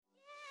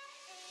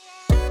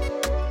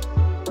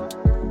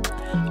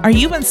Are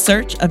you in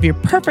search of your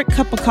perfect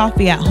cup of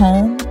coffee at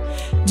home?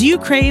 Do you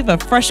crave a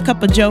fresh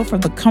cup of joe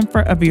from the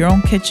comfort of your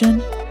own kitchen?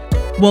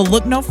 Well,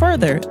 look no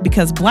further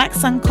because Black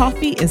Sun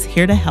Coffee is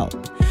here to help.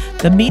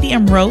 The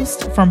medium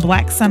roast from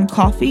Black Sun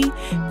Coffee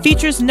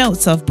features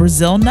notes of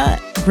Brazil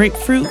nut,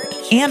 grapefruit,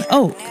 and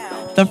oak.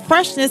 The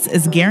freshness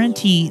is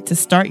guaranteed to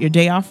start your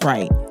day off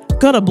right.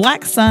 Go to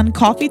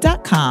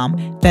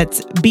blacksuncoffee.com,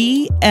 that's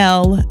BLVCK,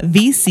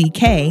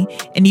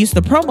 and use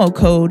the promo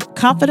code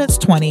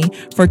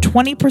CONFIDENCE20 for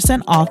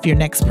 20% off your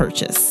next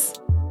purchase.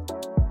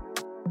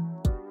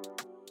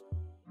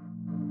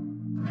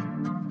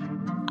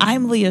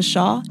 I'm Leah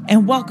Shaw,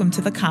 and welcome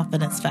to The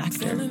Confidence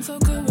Factor. Feeling so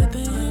good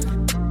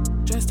within,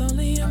 dressed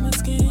only on my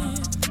skin.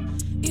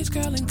 Each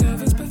curl and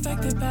curve is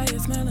perfected by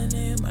its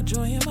melanin. My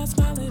joy and my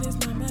smile, it is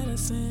my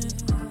medicine.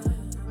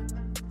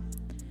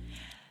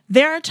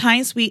 There are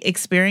times we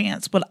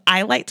experience what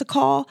I like to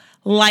call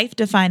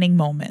life-defining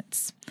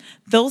moments.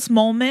 Those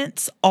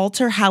moments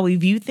alter how we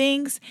view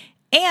things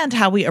and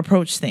how we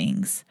approach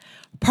things.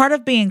 Part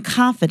of being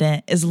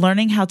confident is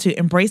learning how to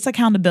embrace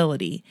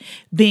accountability,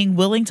 being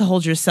willing to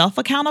hold yourself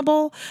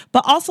accountable,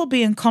 but also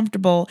being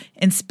comfortable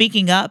in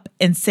speaking up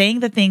and saying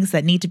the things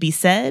that need to be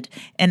said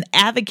and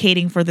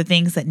advocating for the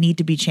things that need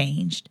to be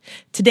changed.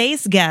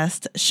 Today's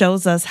guest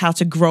shows us how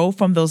to grow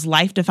from those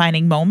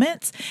life-defining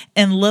moments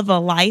and live a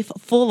life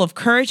full of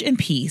courage and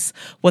peace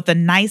with a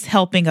nice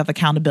helping of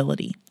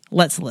accountability.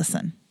 Let's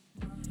listen.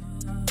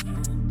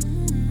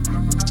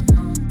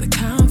 The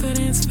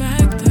Confidence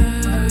Factor.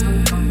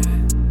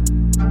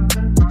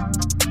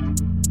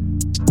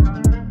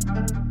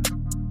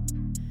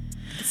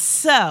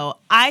 So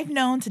I've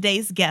known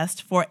today's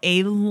guest for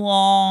a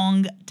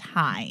long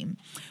time.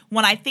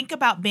 When I think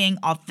about being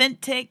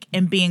authentic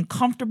and being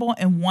comfortable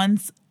in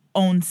one's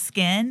own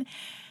skin,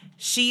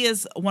 she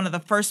is one of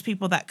the first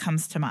people that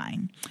comes to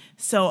mind.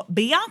 So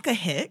Bianca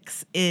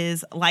Hicks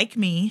is like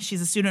me. She's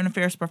a student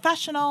affairs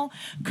professional,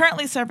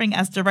 currently serving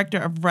as director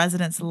of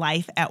residence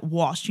life at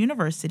Walsh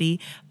University,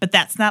 but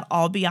that's not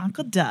all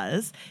Bianca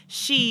does.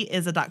 She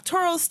is a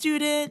doctoral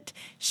student.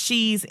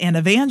 She's an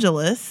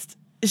evangelist.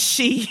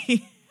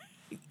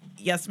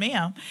 Yes,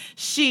 ma'am.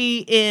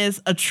 She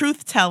is a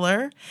truth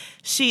teller.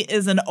 She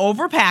is an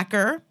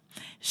overpacker.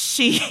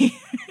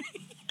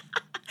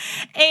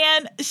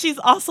 And she's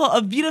also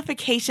a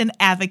beautification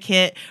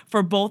advocate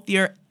for both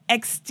your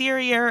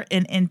exterior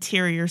and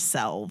interior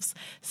selves.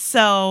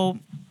 So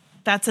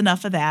that's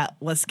enough of that.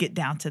 Let's get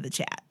down to the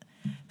chat.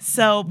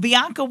 So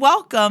Bianca,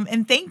 welcome,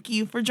 and thank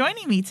you for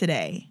joining me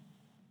today.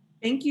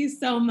 Thank you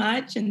so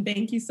much, and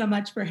thank you so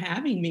much for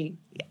having me.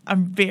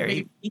 I'm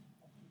very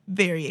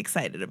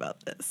excited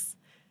about this.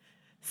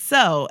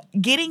 So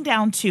getting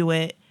down to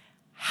it,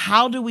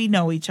 how do we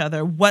know each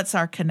other? What's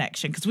our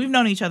connection? Because we've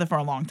known each other for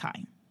a long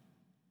time.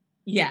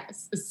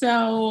 Yes.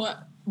 So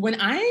when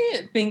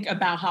I think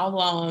about how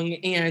long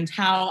and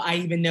how I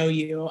even know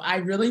you, I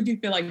really do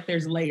feel like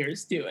there's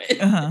layers to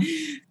it. Uh-huh.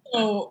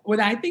 So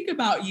when I think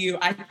about you,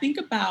 I think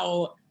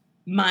about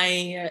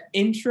my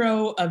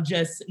intro of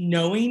just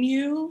knowing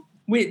you,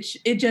 which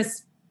it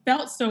just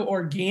felt so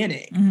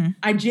organic. Mm-hmm.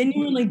 I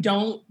genuinely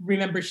don't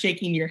remember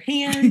shaking your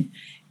hand.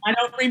 I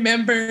don't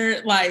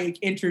remember like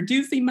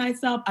introducing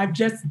myself. I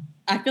feel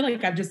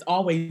like I've just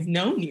always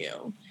known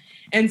you.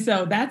 And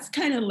so that's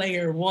kind of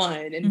layer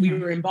one. And we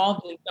were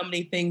involved in so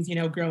many things,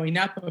 growing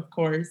up, of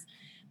course.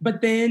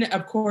 But then,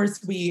 of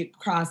course, we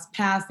crossed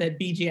paths at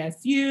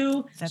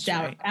BGSU. That's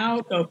Shout right.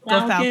 out, go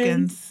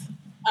Falcons.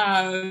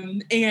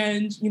 And,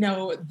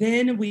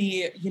 then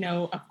we,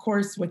 of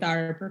course, with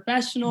our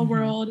professional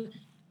world,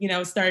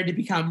 started to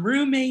become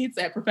roommates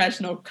at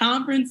professional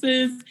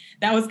conferences.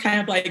 That was kind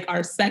of like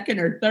our second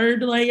or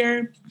third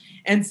layer.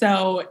 And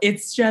so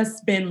it's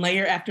just been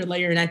layer after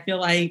layer. And I feel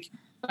like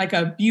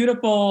a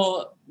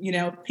beautiful,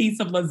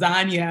 piece of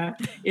lasagna.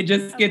 It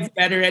just gets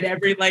better at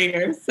every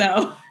layer.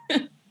 So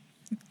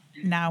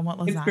now I want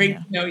lasagna. It's great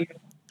to know you.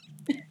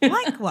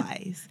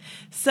 Likewise.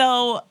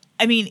 So,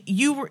 I mean,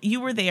 you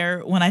were there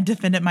when I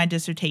defended my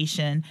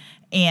dissertation,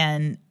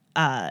 and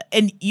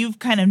you've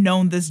kind of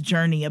known this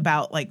journey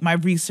about like my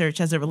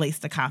research as it relates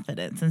to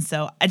confidence. And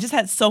so I just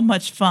had so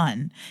much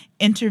fun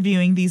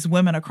interviewing these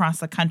women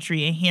across the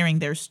country and hearing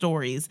their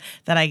stories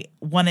that I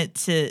wanted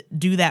to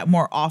do that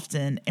more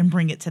often and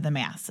bring it to the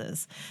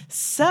masses.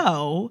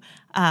 So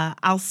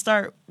I'll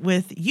start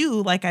with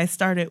you like I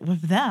started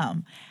with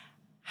them.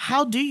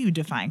 How do you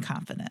define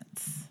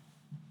confidence?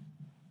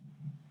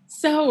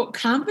 So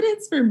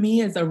confidence for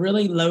me is a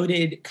really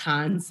loaded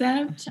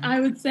concept, I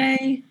would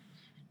say.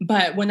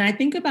 But when I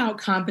think about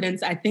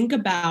confidence, I think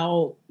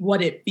about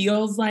what it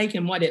feels like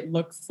and what it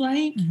looks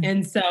like. Mm-hmm.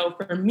 And so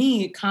for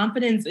me,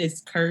 confidence is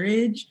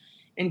courage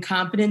and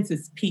confidence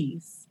is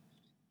peace.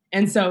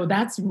 And so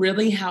that's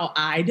really how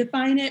I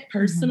define it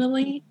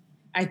personally.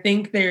 Mm-hmm. I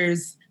think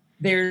there's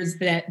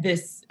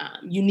this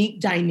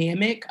unique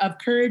dynamic of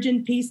courage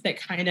and peace that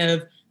kind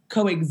of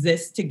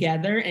coexist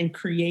together and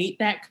create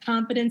that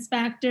confidence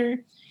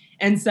factor.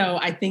 And so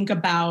I think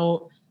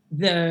about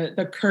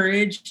the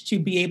courage to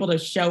be able to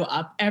show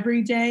up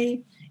every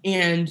day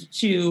and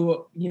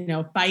to,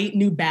 fight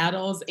new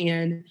battles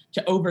and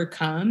to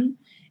overcome.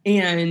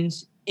 And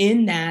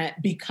in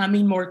that,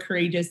 becoming more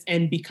courageous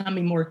and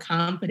becoming more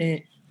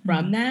confident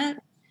from that.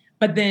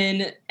 But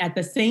then at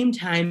the same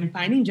time,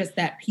 finding just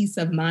that peace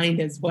of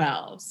mind as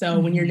well. So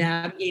when you're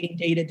navigating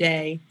day to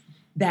day,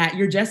 that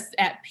you're just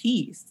at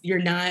peace. You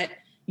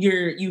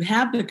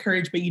have the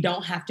courage, but you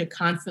don't have to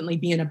constantly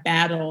be in a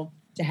battle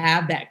to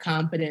have that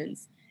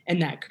confidence and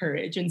that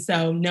courage. And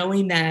so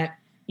knowing that,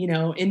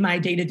 in my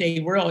day-to-day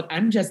world,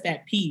 I'm just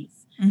at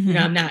peace.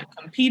 I'm not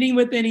competing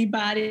with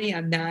anybody.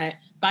 I'm not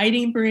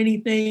fighting for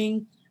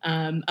anything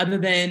other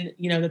than,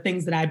 the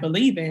things that I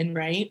believe in,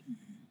 right?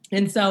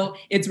 And so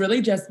it's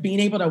really just being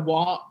able to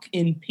walk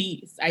in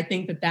peace. I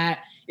think that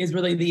is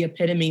really the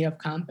epitome of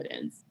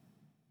confidence.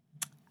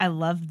 I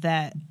love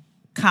that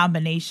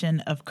combination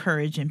of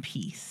courage and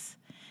peace.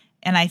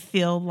 And I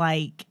feel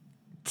like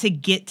to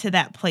get to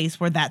that place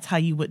where that's how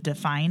you would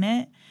define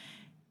it,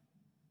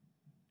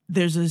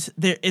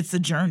 it's a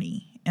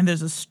journey and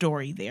there's a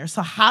story there.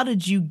 So how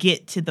did you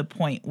get to the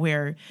point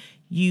where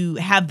you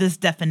have this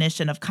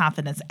definition of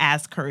confidence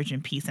as courage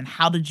and peace, and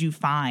how did you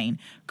find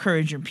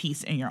courage and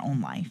peace in your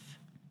own life?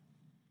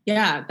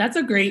 Yeah, that's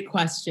a great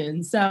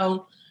question.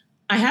 So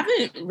I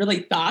haven't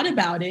really thought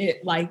about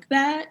it like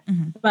that,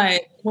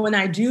 but when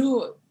I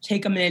do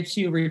take a minute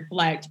to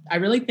reflect, I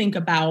really think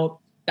about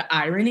the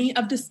irony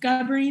of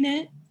discovering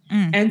it.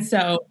 And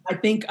so I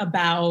think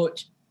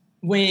about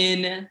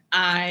when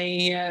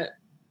the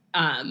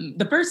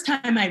first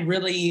time I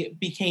really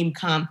became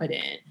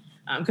confident,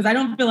 because I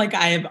don't feel like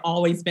I have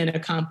always been a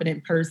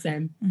confident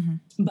person.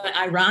 But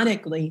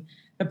ironically,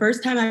 the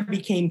first time I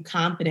became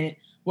confident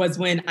was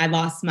when I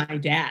lost my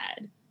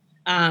dad.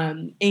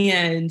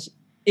 And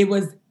it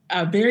was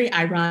a very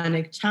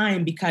ironic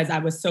time because I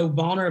was so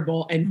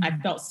vulnerable and I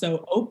felt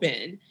so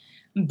open.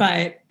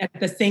 But at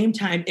the same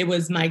time, it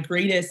was my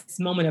greatest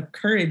moment of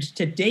courage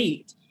to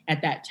date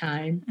at that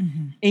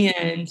time.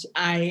 And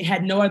I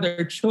had no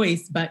other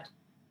choice but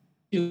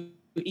to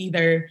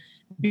either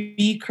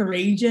be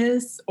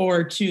courageous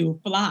or to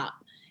flop.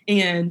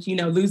 And,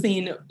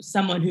 losing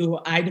someone who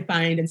I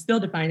defined and still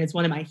define as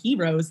one of my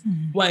heroes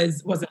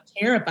was a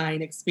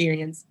terrifying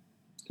experience.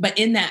 But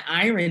in that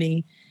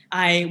irony,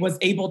 I was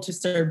able to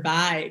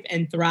survive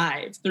and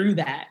thrive through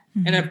that.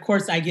 And of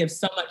course, I give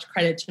so much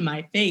credit to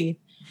my faith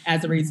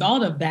as a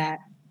result of that.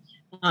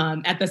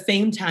 At the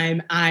same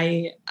time,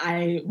 I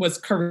was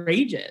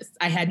courageous.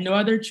 I had no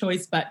other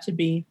choice but to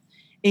be.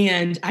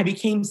 And I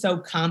became so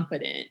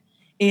confident.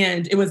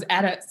 And it was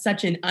at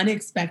such an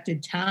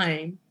unexpected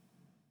time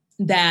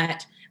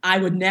that I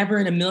would never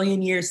in a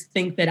million years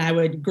think that I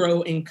would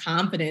grow in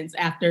confidence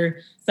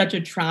after such a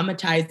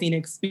traumatizing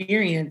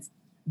experience.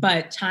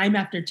 But time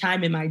after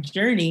time in my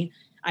journey,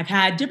 I've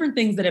had different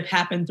things that have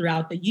happened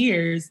throughout the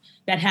years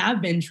that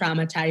have been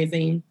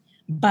traumatizing,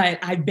 but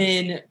I've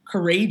been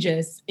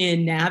courageous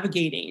in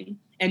navigating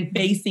and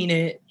facing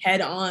it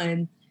head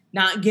on,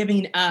 not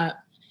giving up.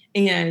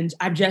 And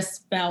I've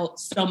just felt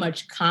so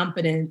much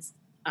confidence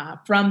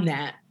from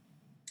that.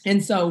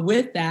 And so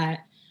with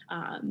that,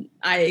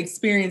 I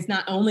experienced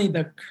not only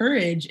the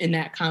courage in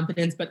that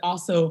confidence, but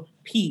also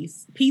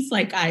peace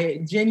like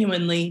I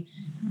genuinely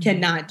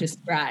cannot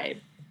describe.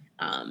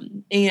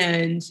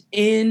 And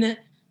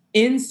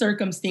in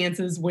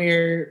circumstances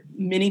where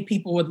many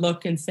people would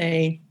look and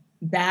say,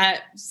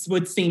 that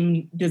would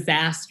seem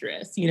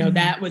disastrous,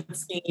 that would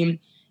seem,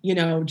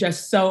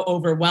 just so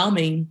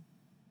overwhelming.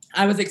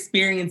 I was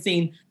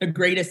experiencing the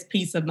greatest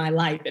peace of my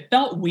life. It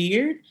felt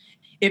weird.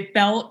 It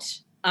felt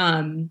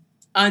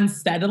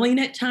unsettling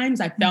at times.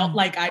 I felt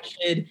like I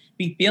should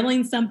be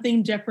feeling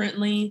something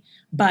differently.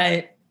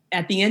 But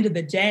at the end of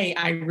the day,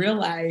 I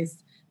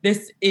realized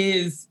this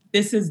is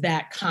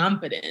that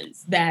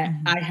confidence that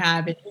I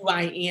have in who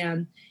I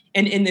am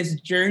and in this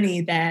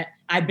journey that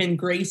I've been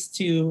graced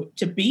to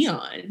be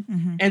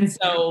on. And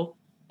so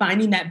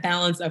finding that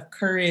balance of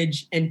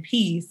courage and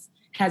peace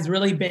has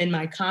really been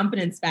my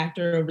confidence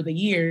factor over the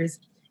years,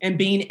 and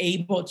being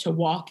able to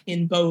walk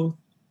in both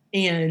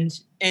and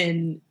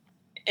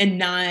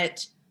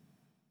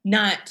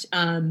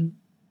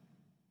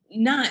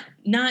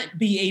not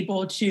be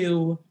able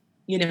to,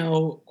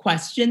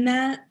 question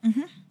that.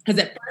 Because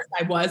at first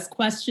I was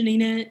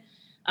questioning it.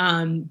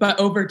 But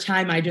over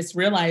time, I just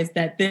realized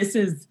that this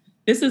is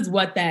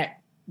what that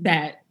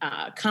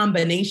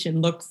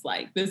combination looks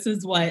like. This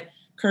is what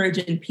courage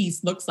and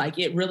peace looks like.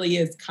 It really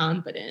is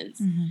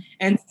confidence.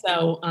 And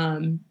so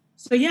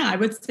yeah, I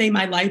would say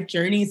my life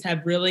journeys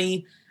have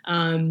really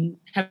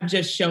have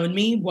just shown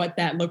me what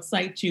that looks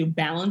like to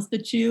balance the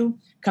two,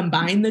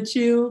 combine the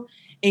two.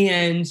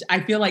 And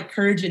I feel like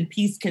courage and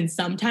peace can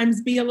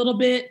sometimes be a little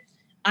bit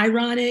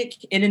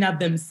ironic in and of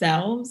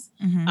themselves.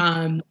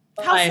 How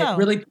so?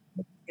 Really put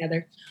them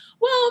together.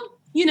 Well,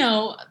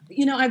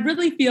 I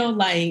really feel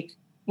like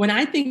when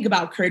I think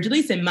about courage, at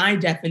least in my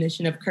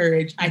definition of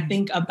courage, I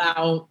think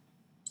about,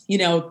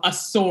 a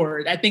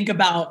sword. I think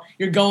about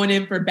you're going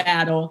in for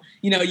battle.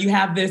 You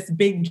have this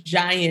big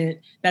giant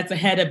that's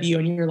ahead of you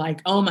and you're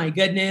like, oh my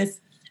goodness,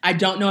 I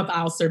don't know if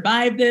I'll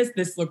survive this.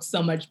 This looks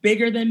so much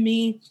bigger than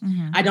me.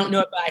 I don't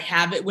know if I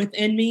have it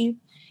within me.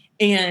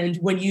 And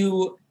when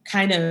you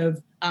kind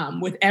of,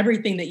 with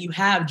everything that you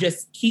have,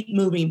 just keep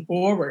moving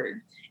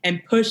forward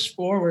and push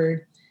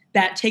forward,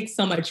 that takes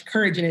so much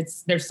courage, and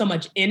there's so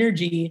much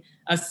energy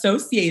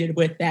associated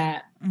with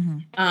that.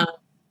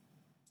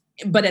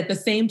 But at the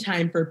same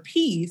time, for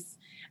peace,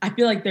 I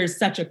feel like there's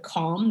such a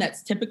calm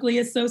that's typically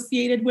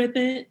associated with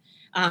it.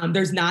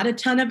 There's not a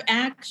ton of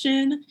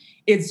action.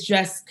 It's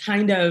just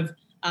kind of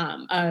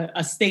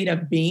a state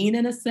of being,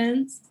 in a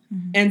sense.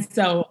 And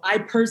so I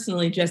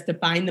personally just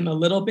define them a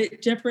little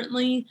bit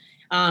differently.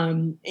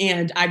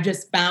 And I've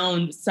just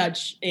found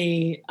such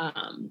a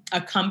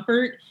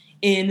comfort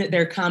in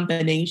their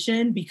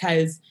combination,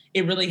 because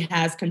it really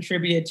has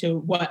contributed to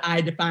what I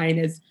define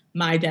as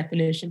my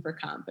definition for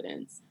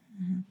confidence.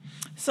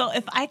 So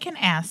if I can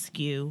ask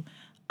you,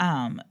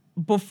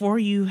 before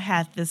you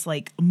had this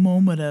like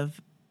moment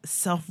of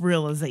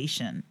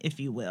self-realization,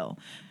 if you will,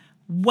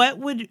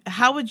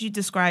 how would you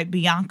describe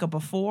Bianca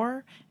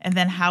before, and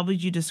then how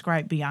would you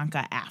describe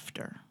Bianca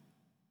after?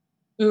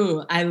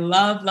 Ooh, I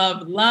love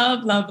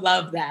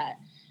that.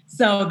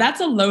 So that's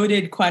a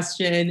loaded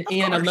question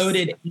and a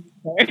loaded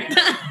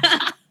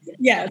answer.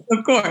 Yes,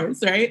 of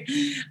course, right?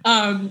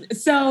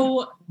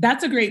 So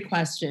that's a great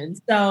question.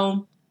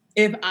 So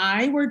if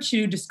I were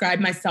to describe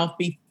myself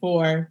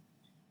before,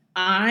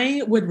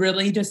 I would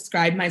really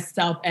describe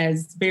myself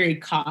as very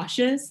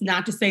cautious,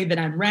 not to say that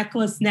I'm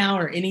reckless now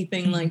or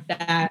anything like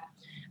that.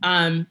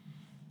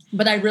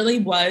 But I really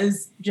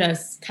was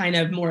just kind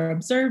of more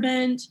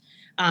observant,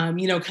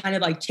 kind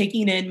of like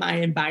taking in my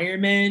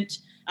environment,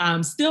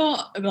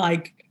 still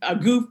like a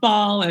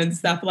goofball and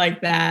stuff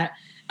like that.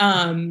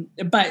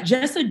 But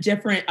just a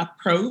different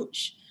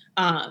approach.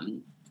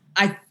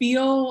 I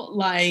feel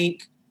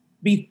like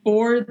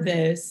before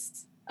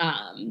this,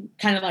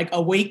 kind of like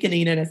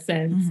awakening in a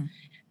sense,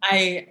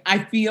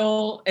 I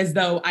feel as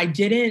though I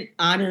didn't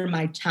honor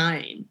my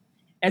time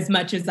as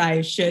much as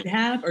I should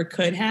have or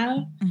could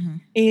have.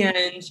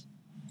 And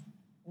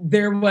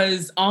there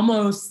was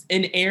almost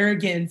an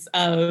arrogance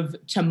of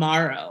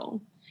tomorrow.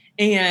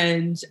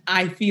 And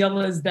I feel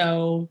as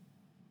though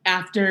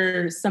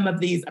after some of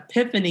these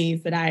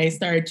epiphanies that I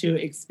started to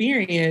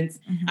experience,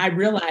 I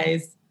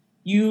realized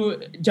you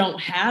don't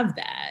have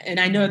that. And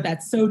I know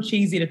that's so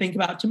cheesy to think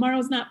about.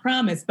 Tomorrow's not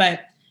promised.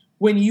 But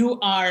when you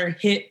are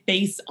hit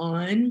face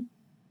on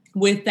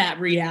with that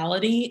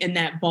reality and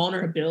that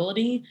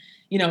vulnerability,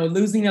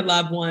 losing a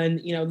loved one,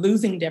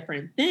 losing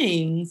different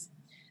things,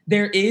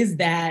 there is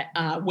that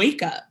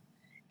wake up.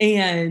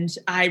 And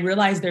I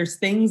realized there's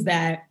things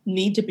that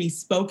need to be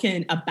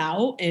spoken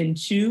about and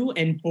to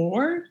and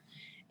for.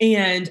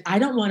 And I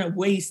don't want to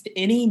waste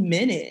any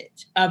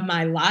minute of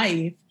my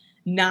life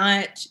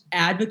not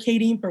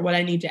advocating for what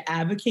I need to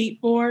advocate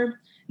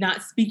for,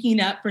 not speaking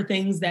up for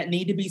things that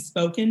need to be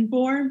spoken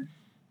for.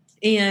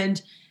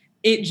 And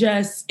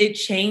it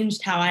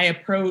changed how I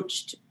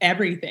approached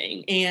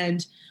everything.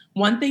 And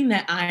one thing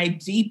that I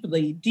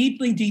deeply,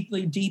 deeply,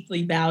 deeply,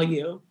 deeply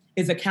value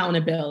is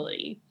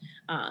accountability.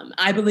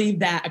 I believe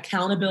that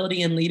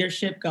accountability and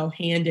leadership go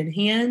hand in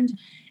hand.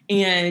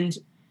 And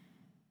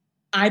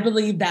I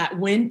believe that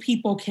when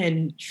people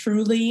can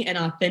truly and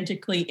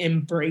authentically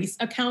embrace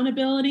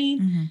accountability,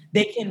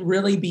 they can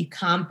really be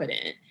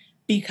confident,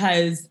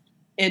 because,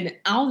 and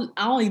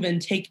I'll even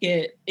take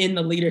it in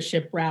the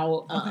leadership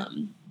route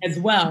as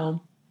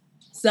well.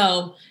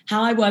 So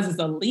how I was as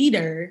a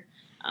leader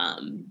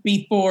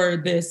before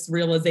this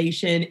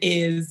realization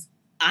is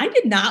I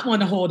did not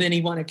want to hold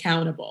anyone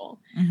accountable.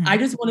 I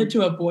just wanted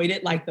to avoid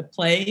it like the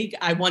plague.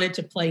 I wanted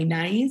to play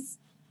nice,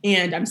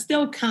 and I'm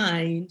still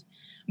kind.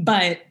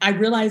 But I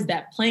realized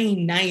that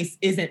playing nice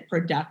isn't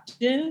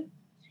productive,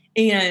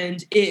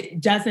 and it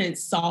doesn't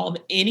solve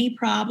any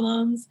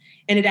problems,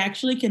 and it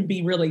actually can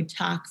be really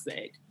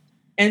toxic.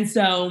 And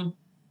so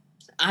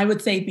I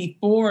would say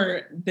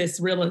before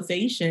this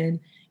realization,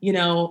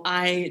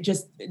 I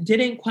just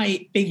didn't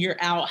quite figure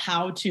out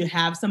how to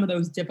have some of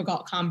those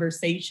difficult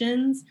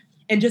conversations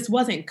and just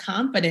wasn't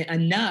confident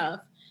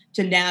enough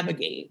to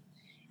navigate.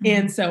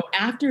 And so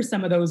after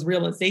some of those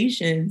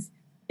realizations,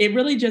 it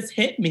really just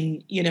hit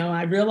me.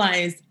 I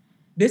realized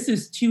this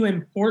is too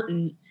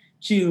important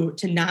to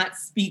not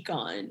speak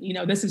on.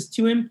 This is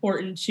too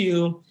important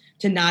to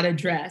not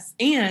address.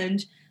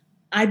 And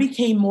I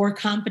became more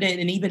confident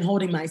in even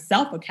holding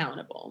myself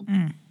accountable.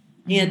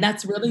 And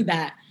that's really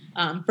that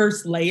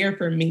first layer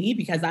for me,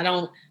 because I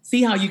don't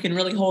see how you can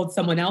really hold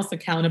someone else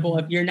accountable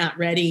if you're not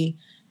ready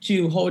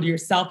to hold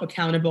yourself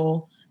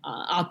accountable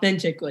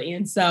authentically.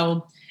 And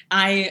so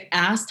I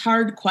asked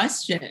hard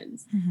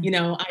questions.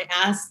 I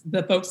asked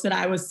the folks that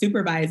I was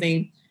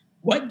supervising,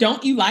 what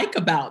don't you like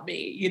about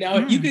me?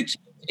 If you could change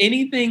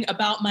anything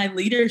about my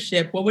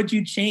leadership, what would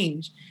you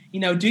change?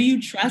 Do you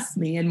trust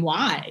me, and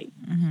why?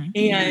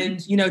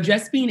 And,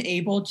 just being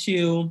able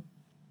to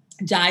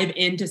dive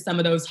into some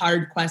of those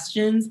hard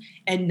questions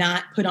and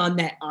not put on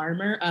that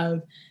armor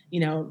of,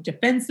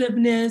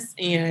 defensiveness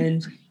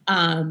and,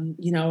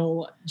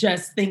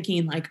 just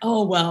thinking like,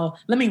 oh, well,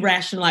 let me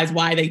rationalize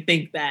why they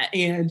think that.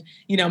 And,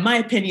 my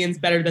opinion's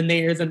better than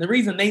theirs. And the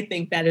reason they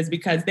think that is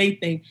because they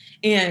think.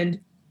 And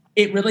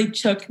it really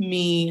took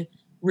me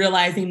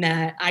realizing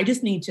that I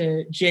just need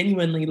to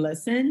genuinely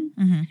listen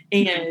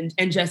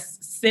and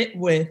just sit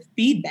with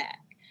feedback.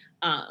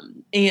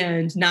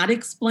 And not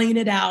explain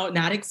it out,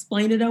 not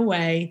explain it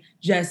away,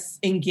 just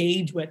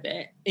engage with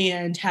it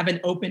and have an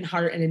open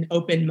heart and an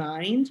open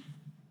mind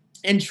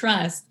and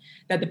trust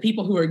that the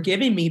people who are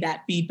giving me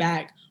that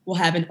feedback will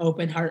have an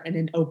open heart and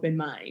an open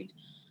mind.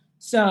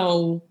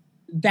 So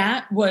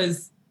that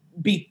was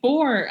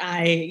before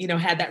I,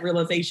 had that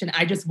realization.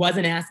 I just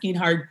wasn't asking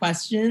hard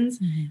questions.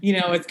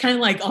 It's kind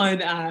of like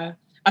on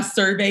a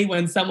survey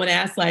when someone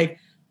asks like,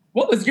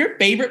 what was your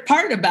favorite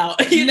part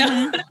about,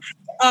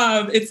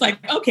 it's like,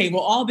 okay,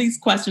 well, all these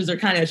questions are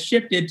kind of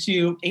shifted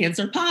to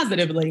answer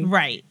positively.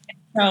 Right.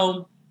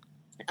 So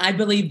I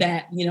believe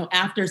that,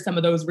 after some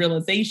of those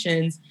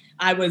realizations,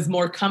 I was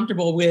more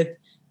comfortable with,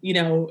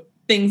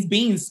 things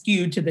being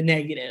skewed to the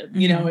negative.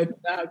 If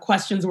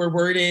questions were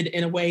worded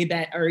in a way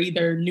that are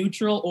either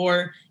neutral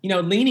or,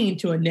 leaning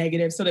to a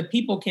negative so that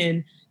people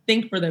can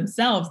think for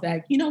themselves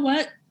that,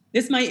 what,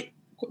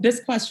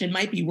 this question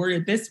might be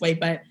worded this way,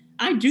 but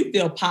I do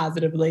feel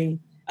positively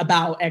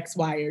about X,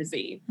 Y, or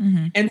Z.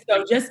 And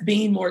so just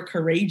being more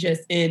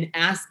courageous in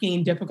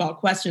asking difficult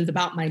questions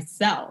about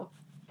myself.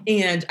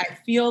 And I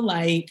feel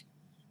like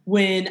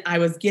when I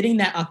was getting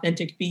that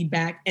authentic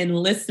feedback and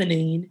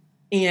listening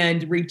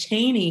and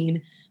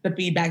retaining the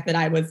feedback that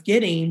I was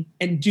getting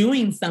and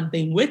doing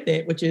something with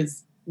it, which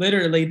is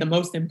literally the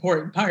most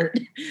important part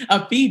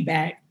of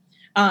feedback,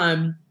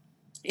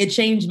 it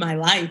changed my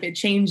life. It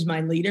changed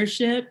my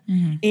leadership.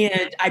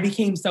 And I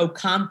became so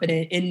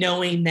confident in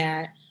knowing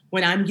that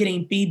when I'm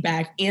getting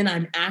feedback and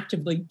I'm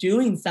actively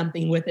doing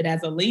something with it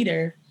as a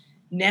leader,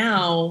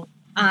 now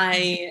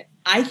I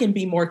can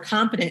be more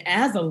confident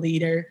as a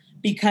leader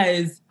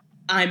because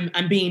I'm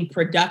being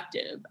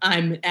productive.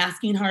 I'm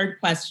asking hard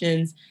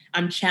questions.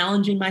 I'm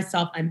challenging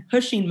myself. I'm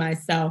pushing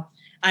myself.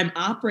 I'm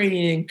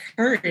operating in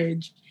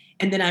courage.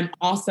 And then I'm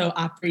also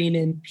operating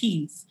in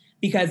peace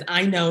because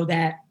I know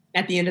that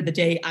at the end of the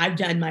day, I've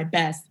done my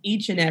best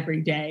each and every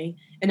day,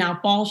 and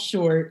I'll fall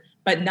short,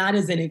 but not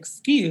as an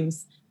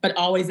excuse, but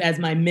always as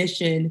my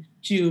mission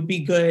to be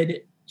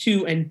good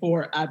to and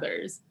for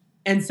others.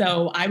 And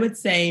so I would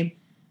say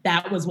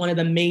that was one of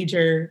the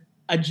major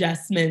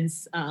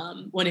adjustments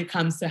when it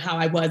comes to how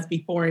I was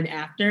before and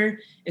after,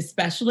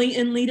 especially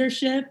in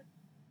leadership.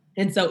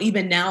 And so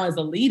even now as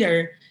a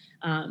leader,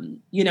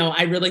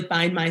 I really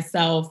find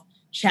myself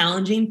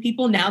challenging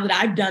people now that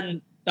I've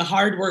done the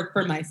hard work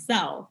for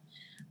myself.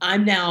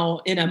 I'm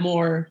now in a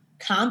more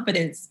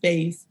confident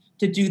space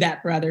to do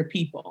that for other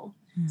people.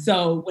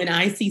 So when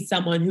I see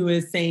someone who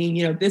is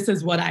saying, this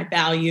is what I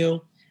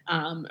value,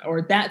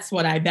 or that's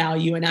what I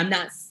value, and I'm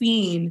not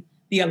seeing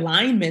the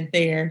alignment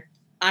there,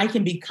 I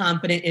can be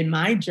confident in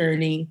my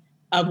journey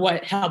of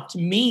what helped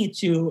me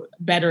to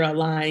better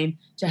align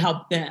to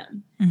help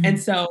them. And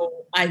so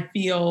I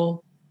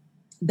feel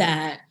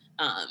that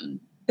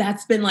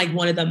that's been like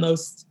one of the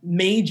most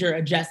major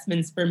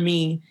adjustments for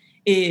me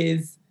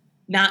is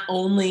not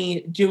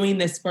only doing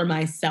this for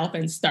myself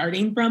and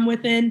starting from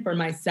within for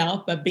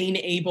myself, but being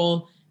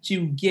able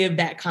to give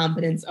that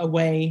confidence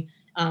away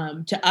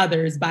to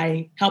others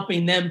by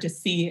helping them to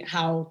see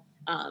how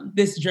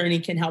this journey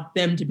can help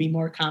them to be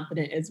more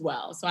confident as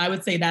well. So I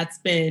would say that's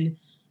been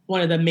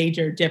one of the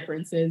major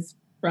differences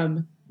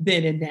from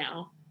then and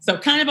now. So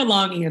kind of a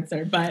long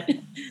answer, but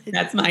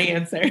that's my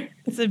answer.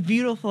 It's a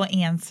beautiful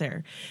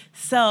answer.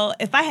 So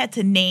if I had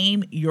to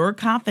name your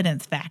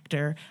confidence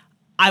factor,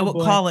 I would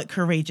call it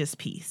courageous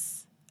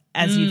peace,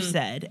 as you've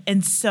said.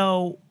 And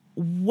so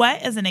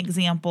what is an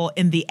example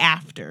in the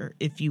after,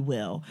 if you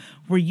will,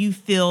 where you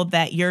feel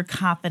that your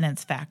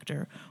confidence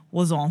factor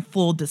was on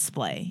full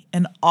display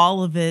and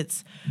all of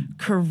its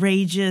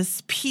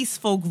courageous,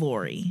 peaceful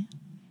glory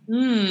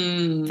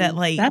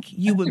that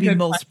you would be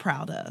most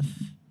proud of?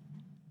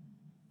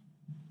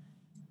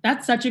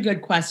 That's such a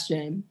good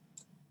question.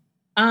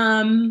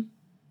 I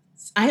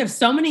have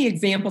so many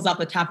examples off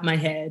the top of my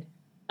head.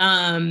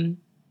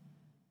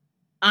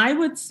 I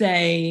would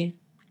say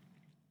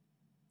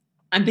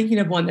I'm thinking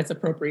of one that's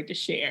appropriate to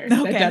share.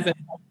 Okay. That doesn't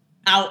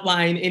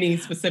outline any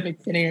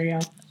specific scenario.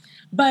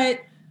 But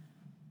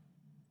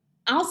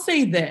I'll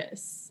say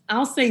this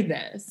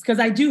because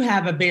I do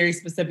have a very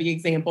specific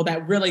example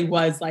that really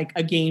was like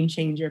a game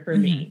changer for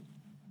me.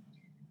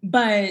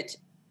 But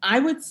I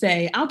would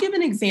say I'll give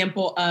an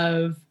example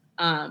of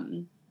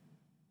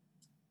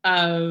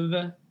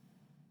a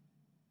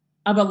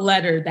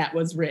letter that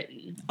was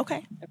written.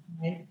 Okay.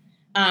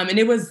 And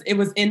it was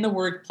in the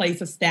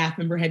workplace. A staff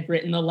member had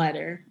written the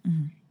letter,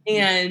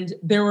 and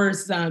there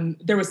was some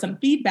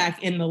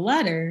feedback in the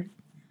letter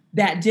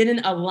that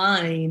didn't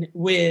align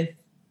with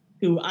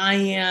who I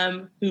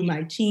am, who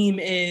my team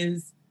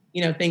is,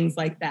 things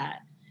like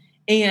that.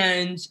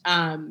 And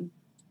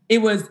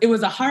it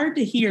was a hard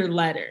to hear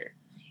letter.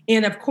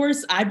 And of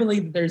course, I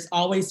believe that there's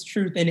always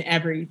truth in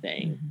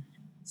everything.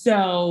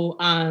 So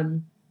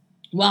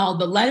while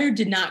the letter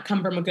did not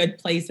come from a good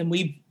place, and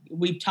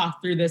we've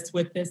talked through this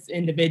with this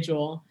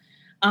individual,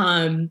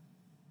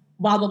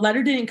 while the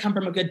letter didn't come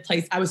from a good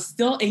place, I was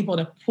still able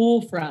to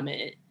pull from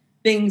it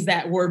things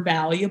that were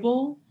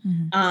valuable,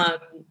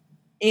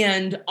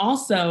 and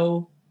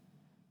also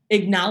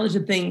acknowledge the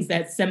things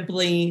that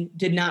simply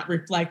did not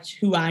reflect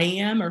who I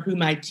am or who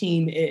my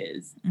team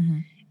is.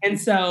 And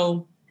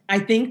so I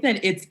think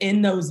that it's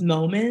in those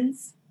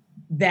moments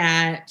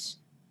that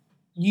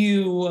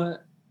you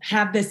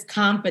have this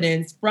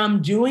confidence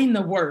from doing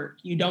the work.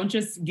 You don't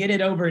just get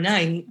it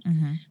overnight,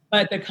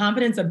 but the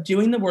confidence of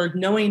doing the work,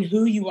 knowing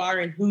who you are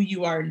and who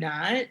you are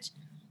not,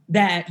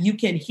 that you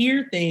can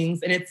hear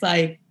things and it's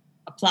like,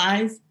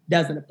 applies,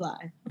 doesn't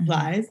apply,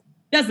 applies,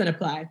 doesn't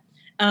apply.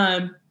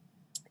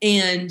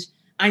 And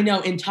I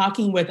know in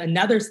talking with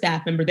another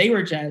staff member, they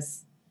were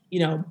just,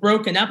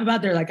 broken up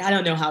about, they're like, I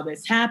don't know how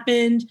this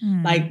happened.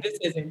 Like, this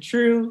isn't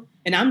true.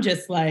 And I'm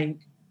just like,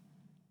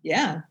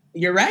 yeah,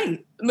 you're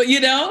right. But,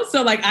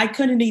 so like, I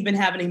couldn't even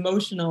have an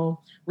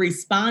emotional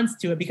response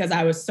to it because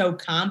I was so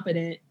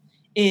confident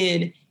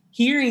in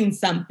hearing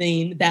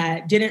something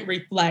that didn't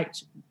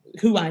reflect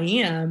who I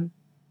am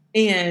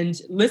and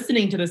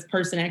listening to this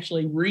person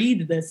actually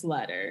read this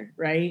letter.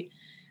 Right.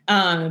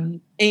 And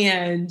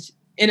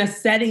in a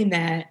setting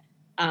that,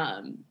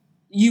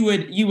 you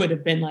would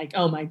have been like,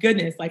 oh my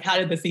goodness, like, how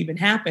did this even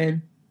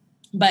happen?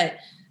 But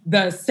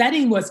the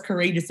setting was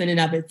courageous in and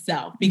of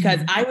itself, because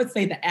I would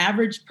say the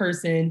average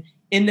person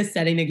in the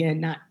setting, again,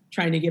 not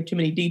trying to give too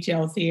many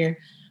details here,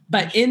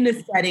 but in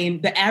this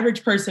setting, the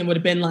average person would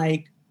have been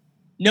like,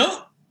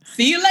 nope,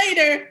 see you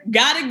later,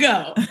 gotta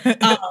go.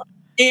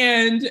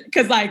 And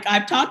because like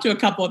I've talked to a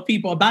couple of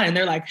people about it and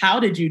they're like, how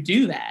did you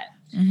do that?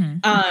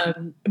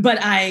 But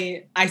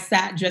I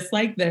sat just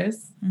like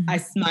this. I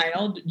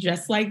smiled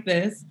just like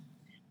this,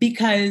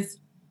 because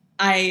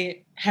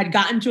I had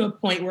gotten to a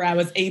point where I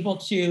was able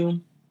to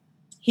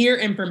hear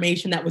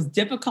information that was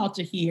difficult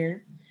to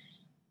hear,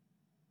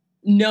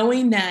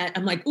 knowing that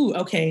I'm like, ooh,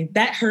 okay,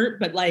 that hurt,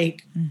 but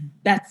like,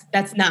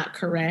 that's not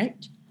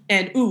correct.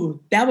 And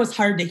ooh, that was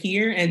hard to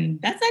hear. And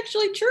that's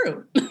actually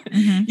true,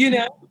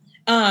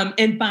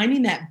 and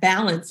finding that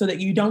balance so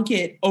that you don't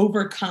get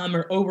overcome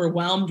or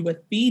overwhelmed with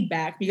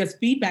feedback, because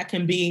feedback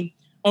can be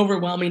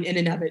overwhelming in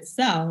and of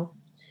itself.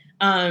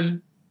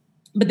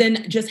 But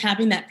then just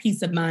having that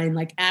peace of mind,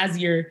 like as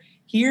you're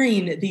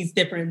hearing these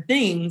different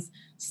things,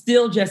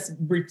 still just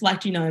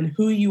reflecting on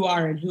who you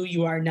are and who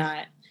you are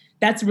not.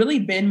 That's really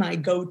been my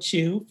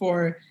go-to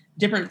for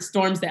different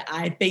storms that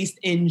I faced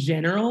in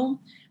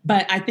general.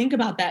 But I think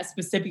about that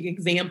specific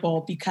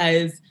example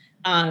because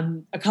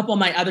a couple of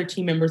my other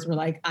team members were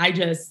like, I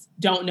just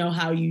don't know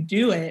how you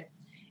do it.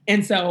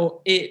 And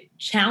so it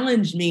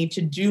challenged me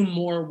to do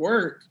more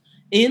work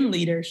in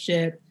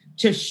leadership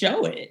to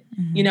show it,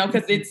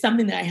 because it's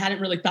something that I hadn't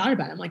really thought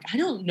about. I'm like, I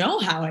don't know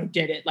how I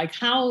did it. Like,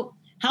 how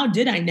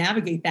did I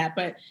navigate that?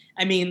 But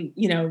I mean,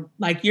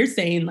 like you're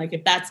saying, like,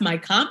 if that's my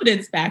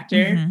confidence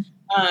factor,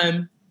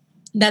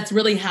 that's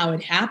really how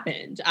it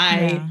happened.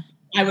 I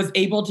was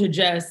able to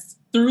just,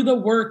 through the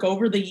work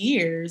over the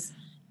years,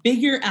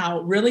 figure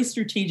out really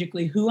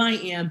strategically who I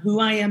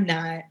am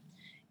not,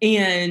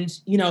 and,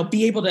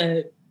 be able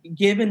to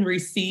give and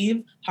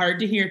receive hard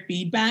to hear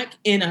feedback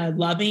in a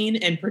loving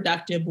and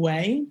productive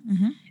way,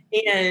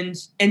 and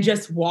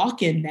just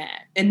walk in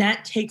that. And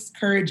that takes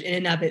courage in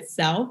and of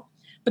itself.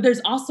 But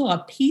there's also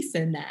a peace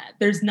in that.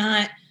 There's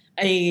not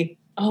I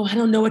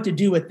don't know what to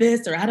do with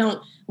this, or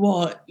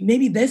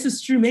maybe this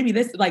is true. Maybe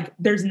this, like,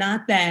 there's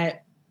not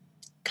that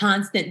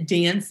constant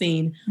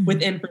dancing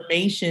with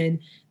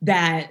information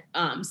that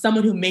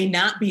someone who may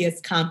not be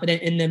as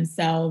confident in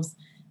themselves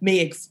may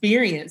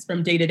experience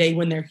from day to day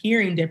when they're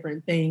hearing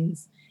different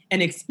things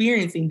and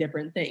experiencing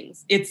different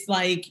things. It's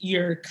like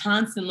you're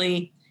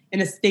constantly in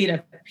a state of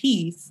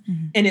peace,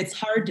 and it's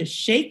hard to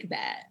shake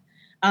that.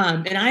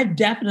 And I've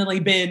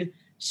definitely been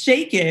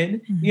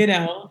shaken,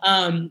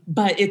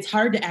 but it's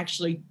hard to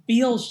actually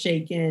feel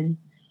shaken,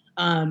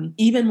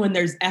 even when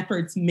there's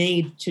efforts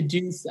made to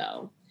do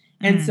so.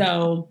 And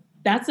so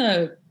that's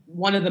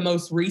one of the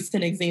most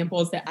recent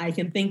examples that I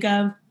can think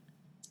of.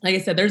 Like I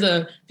said, there's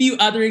a few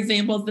other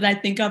examples that I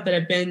think of that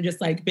have been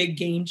just like big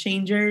game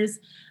changers.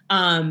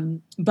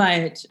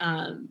 But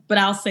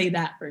I'll say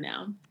that for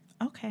now.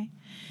 Okay.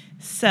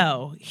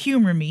 So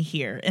humor me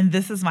here. And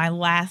this is my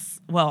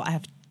last, I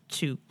have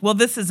two. Well,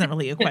 this isn't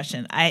really a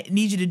question. I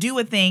need you to do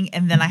a thing,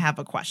 and then I have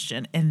a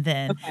question, and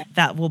then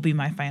that will be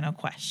my final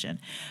question.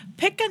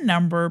 Pick a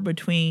number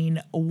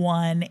between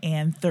 1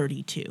 and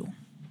 32.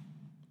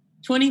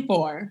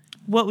 24.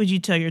 What would you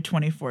tell your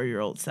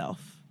 24-year-old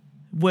self?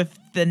 With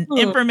the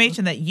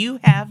information that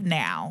you have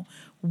now,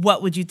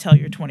 what would you tell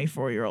your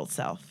 24-year-old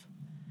self?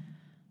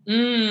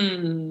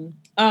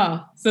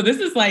 Oh, so this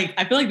is like,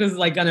 I feel like this is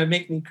like going to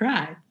make me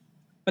cry,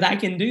 but I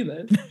can do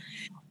this.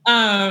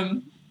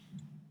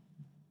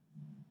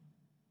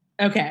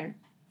 Okay.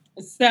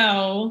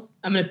 So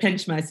I'm going to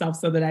pinch myself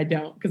so that I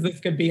don't, because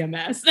this could be a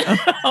mess.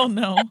 Oh,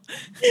 no.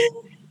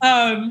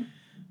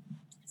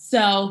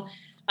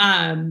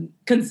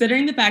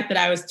 considering the fact that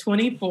I was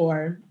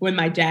 24 when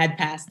my dad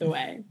passed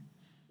away.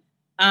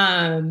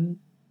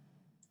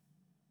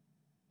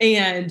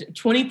 And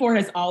 24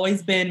 has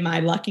always been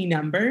my lucky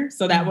number.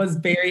 So that was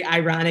very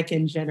ironic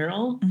in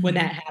general when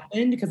that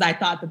happened, because I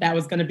thought that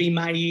was going to be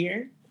my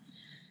year.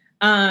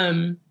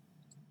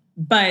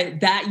 But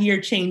that year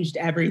changed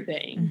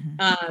everything.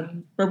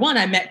 For one,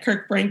 I met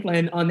Kirk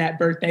Franklin on that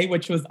birthday,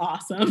 which was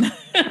awesome.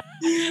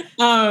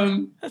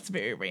 That's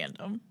very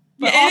random.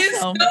 But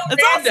awesome.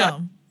 It's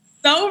awesome.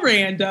 So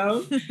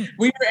random.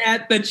 We were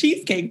at the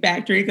Cheesecake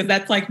Factory, because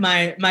that's like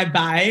my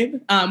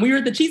vibe. We were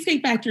at the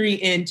Cheesecake Factory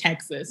in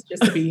Texas,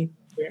 just to be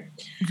clear.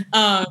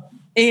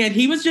 And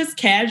he was just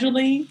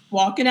casually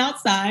walking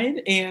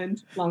outside, and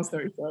long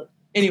story short.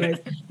 Anyways,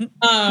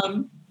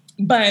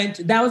 but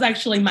that was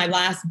actually my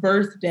last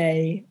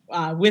birthday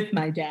with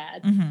my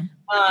dad.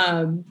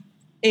 And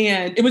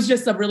it was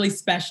just a really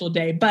special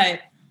day. But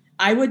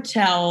I would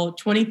tell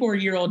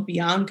 24-year-old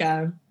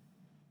Bianca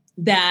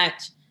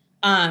that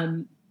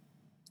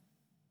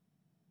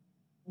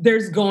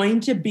there's going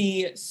to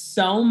be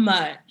so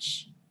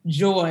much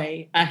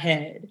joy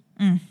ahead.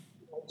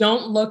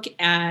 Don't look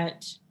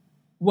at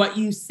what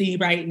you see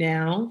right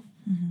now.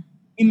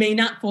 You may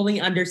not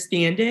fully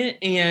understand it,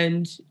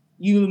 and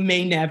you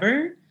may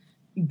never,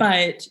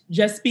 but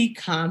just be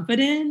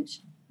confident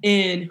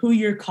in who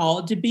you're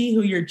called to be,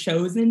 who you're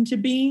chosen to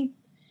be.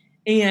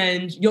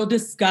 And you'll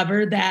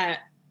discover that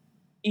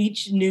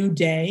each new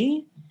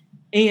day,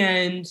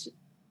 and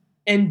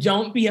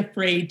don't be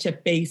afraid to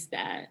face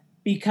that,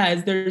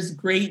 because there's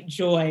great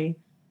joy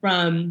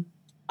from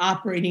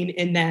operating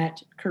in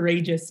that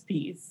courageous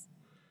piece.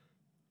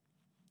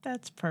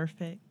 That's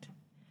perfect.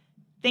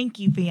 Thank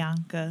you,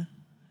 Bianca.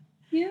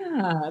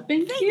 Yeah,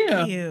 thank you.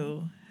 Thank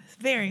you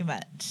very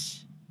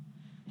much.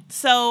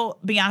 So,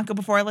 Bianca,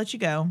 before I let you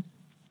go,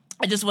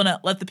 I just want to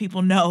let the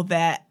people know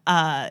that,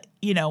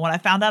 when I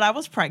found out I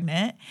was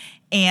pregnant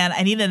and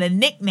I needed a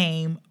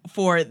nickname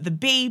for the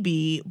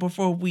baby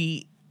before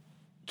we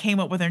came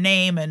up with her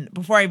name, and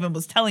before I even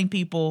was telling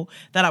people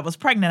that I was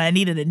pregnant, I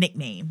needed a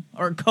nickname,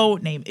 or a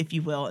code name, if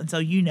you will. And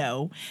so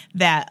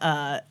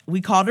that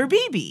we called her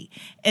BB.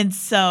 And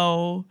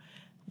so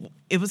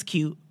it was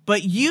cute.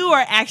 But you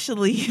are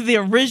actually the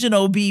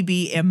original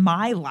BB in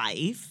my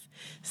life.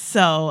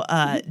 So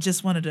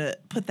just wanted to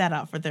put that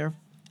out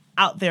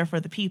there for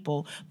the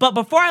people. But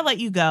before I let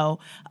you go,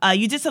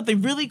 you did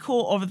something really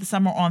cool over the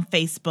summer on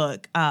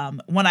Facebook.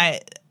 When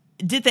I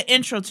did the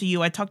intro to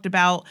you, I talked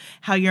about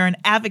how you're an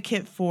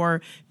advocate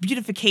for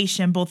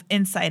beautification, both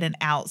inside and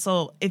out.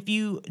 So if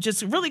you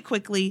just really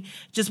quickly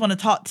just want to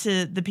talk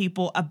to the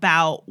people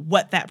about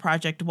what that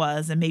project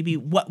was and maybe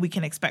what we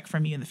can expect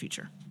from you in the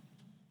future.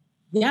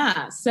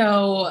 Yeah.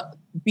 So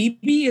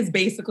BB is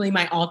basically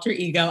my alter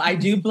ego. I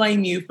do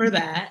blame you for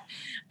that.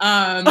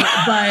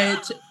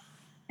 But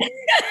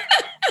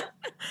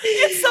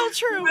it's so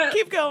true.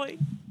 Keep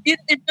going. It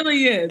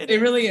really is.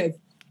 It really is.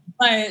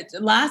 But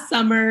last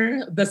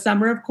summer, the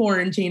summer of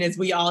quarantine, as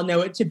we all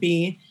know it to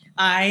be,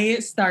 I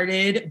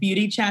started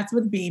Beauty Chats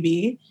with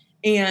BB.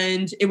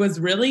 And it was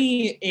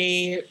really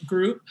a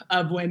group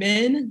of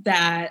women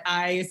that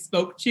I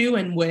spoke to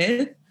and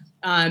with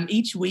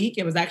each week.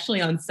 It was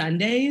actually on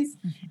Sundays.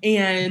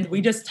 And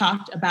we just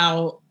talked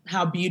about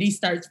how beauty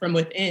starts from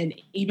within.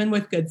 Even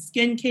with good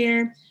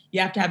skincare, you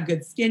have to have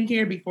good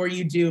skincare before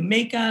you do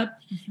makeup.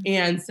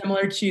 And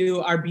similar to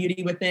our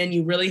beauty within,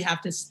 you really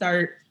have to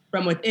start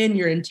from within,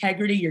 your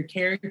integrity, your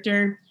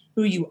character,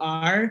 who you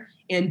are,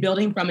 and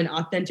building from an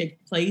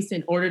authentic place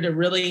in order to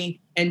really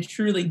and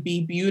truly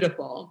be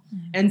beautiful.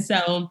 And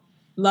so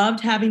loved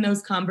having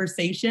those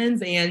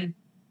conversations. And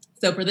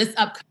so for this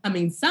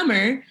upcoming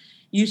summer,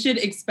 you should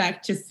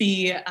expect to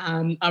see a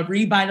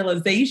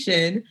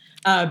revitalization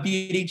of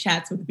Beauty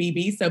Chats with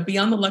BB. So be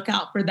on the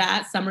lookout for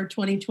that summer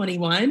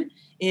 2021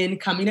 in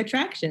coming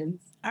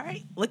attractions. All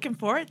right. Looking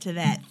forward to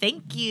that.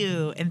 Thank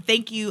you. And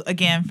thank you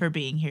again for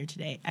being here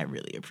today. I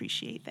really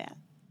appreciate that.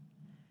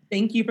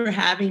 Thank you for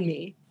having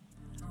me.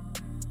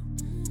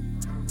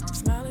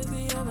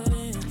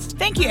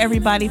 Thank you,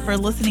 everybody, for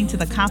listening to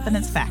The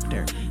Confidence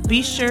Factor.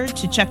 Be sure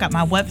to check out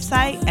my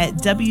website at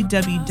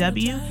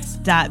www.beshawesome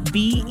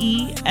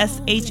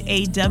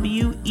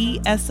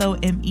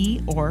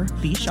or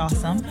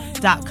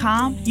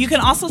bshawesome.com. You can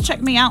also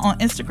check me out on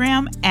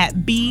Instagram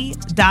at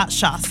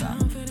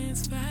b.shawesome.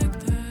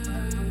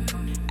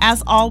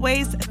 As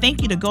always,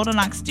 thank you to Golden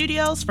Ox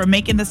Studios for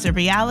making this a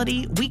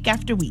reality week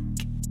after week.